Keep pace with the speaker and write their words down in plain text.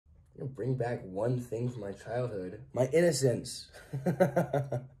I'm gonna bring back one thing from my childhood. My innocence.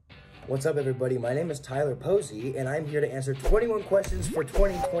 What's up, everybody? My name is Tyler Posey, and I'm here to answer 21 questions for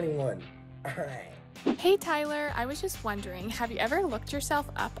 2021. All right. Hey Tyler, I was just wondering, have you ever looked yourself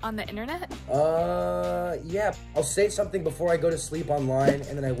up on the internet? Yeah. I'll say something before I go to sleep online,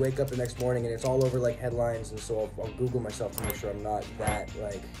 and then I wake up the next morning and it's all over like headlines, and so I'll Google myself to make sure I'm not that,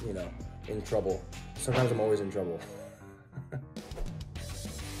 like, you know, in trouble. Sometimes I'm always in trouble.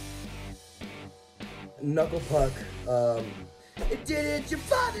 Knuckle puck, didn't your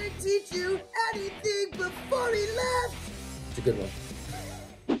father teach you anything before he left? It's a good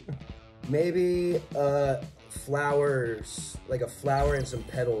one. Maybe, flowers, like a flower and some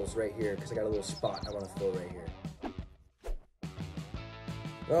petals right here, because I got a little spot I want to fill right here.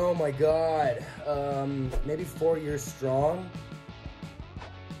 Oh my God, maybe 4 Years Strong,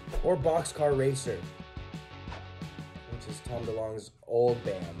 or Boxcar Racer, which is Tom DeLonge's old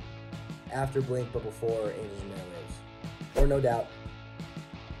band, after Blink but before Angels and Airwaves, or No Doubt,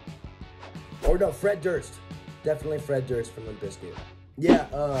 or no, Fred Durst, definitely Fred Durst from Limp Bizkit. Yeah,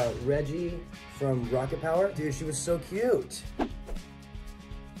 Reggie from Rocket Power. Dude, she was so cute.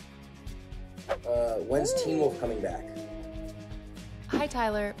 When's Teen Wolf coming back? Hi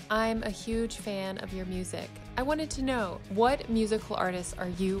Tyler, I'm a huge fan of your music. I wanted to know, what musical artists are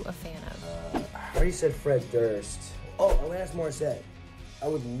you a fan of? I already said Fred Durst. Oh, Alanis Morissette. I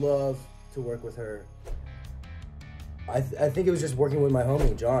would love to work with her. I think it was just working with my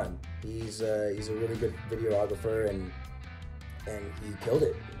homie, John. He's a really good videographer, and he killed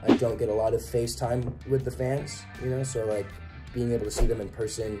it. I don't get a lot of FaceTime with the fans, you know, so like being able to see them in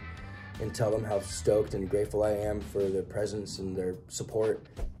person and tell them how stoked and grateful I am for their presence and their support.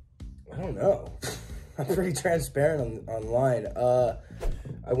 I don't know. I'm pretty transparent online.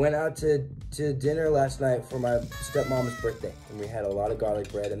 I went out to dinner last night for my stepmom's birthday, and we had a lot of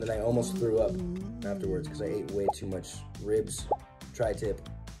garlic bread, and then I almost threw up afterwards because I ate way too much ribs, tri-tip,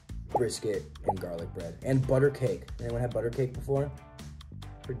 brisket, and garlic bread, and butter cake. Anyone had butter cake before?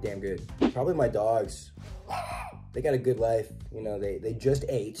 Pretty damn good. Probably my dogs. They got a good life. You know, they just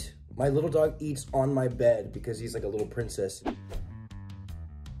ate. My little dog eats on my bed because he's like a little princess.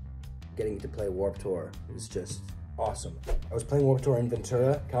 Getting to play Warped Tour is just awesome. I was playing Warped Tour in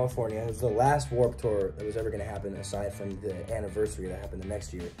Ventura, California. It was the last Warped Tour that was ever gonna happen aside from the anniversary that happened the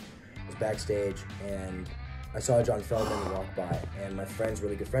next year. I was backstage, and I saw John Feldman walk by, and my friend's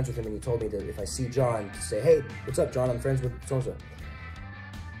really good friends with him, and he told me that if I see John, to say, hey, what's up, John? I'm friends with so-and-so.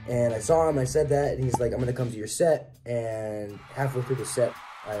 And I saw him, I said that, and he's like, I'm gonna come to your set, and halfway through the set,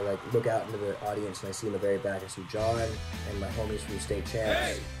 I like look out into the audience, and I see in the very back, I see John and my homies from State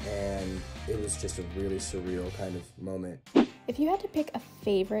Champs, and it was just a really surreal kind of moment. If you had to pick a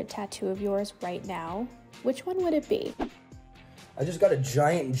favorite tattoo of yours right now, which one would it be? I just got a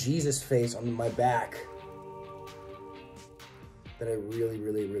giant Jesus face on my back that I really,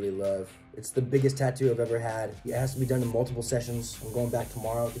 really, really love. It's the biggest tattoo I've ever had. It has to be done in multiple sessions. I'm going back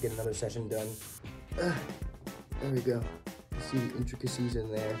tomorrow to get another session done. There we go. You see the intricacies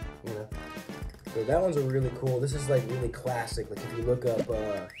in there, you know. So that one's a really cool. This is like really classic. Like if you look up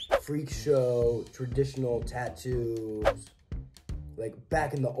freak show, traditional tattoos, like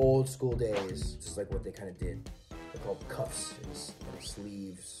back in the old school days, just like what they kind of did. They're called cuffs and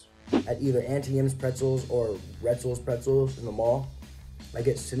sleeves. At either Auntie M's Pretzels or Retzel's Pretzels in the mall, I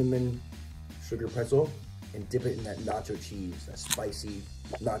get cinnamon sugar pretzel and dip it in that nacho cheese, that spicy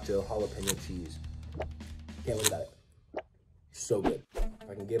nacho jalapeno cheese. Can't live without it. So good. If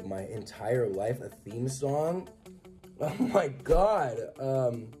I can give my entire life a theme song, oh my God.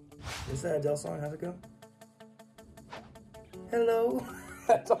 What's that Adele song? How's it go? Hello.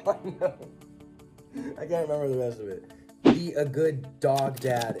 That's all I know. I can't remember the rest of it. Be a good dog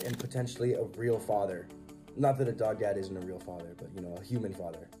dad and potentially a real father. Not that a dog dad isn't a real father, but you know, a human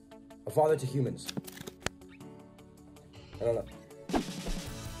father. A father to humans. I don't know.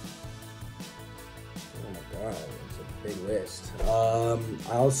 Oh my God, it's a big list.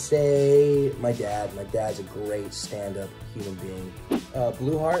 I'll say my dad. My dad's a great stand-up human being.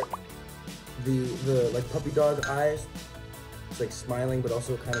 Blue Heart, the like puppy dog eyes. It's like smiling, but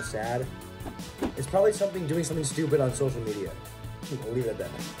also kind of sad. It's probably doing something stupid on social media. I'll leave it at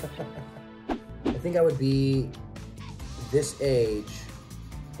that. I think I would be this age,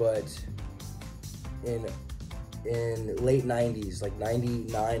 but in late 90s, like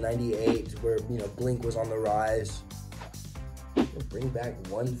 99, 98, where, you know, Blink was on the rise. I'll bring back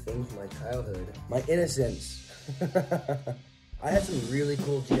one thing from my childhood. My innocence. I had some really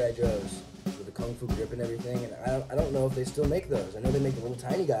cool G.I. Joes with the Kung Fu grip and everything, and I don't know if they still make those. I know they make the little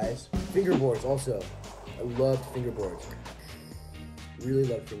tiny guys. Fingerboards also. I loved fingerboards. Really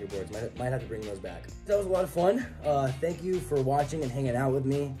love fingerboards. Might have to bring those back. That was a lot of fun. Thank you for watching and hanging out with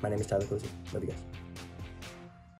me. My name is Tyler Posey. Love you guys.